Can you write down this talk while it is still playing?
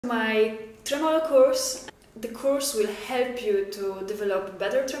my tremolo course. The course will help you to develop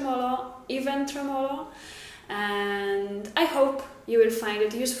better tremolo, even tremolo, and I hope you will find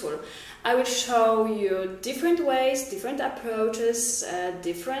it useful. I will show you different ways, different approaches,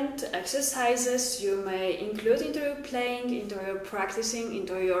 different exercises you may include into your playing, into your practicing,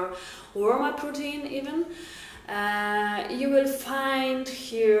 into your warm-up routine even. You will find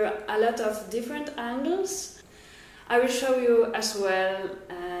here a lot of different angles. I will show you as well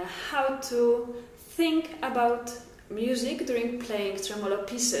how to think about music during playing tremolo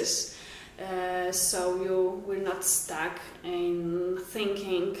pieces, so you will not stuck in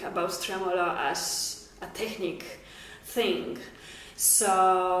thinking about tremolo as a technique thing.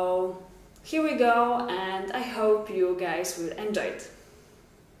 So here we go, and I hope you guys will enjoy it.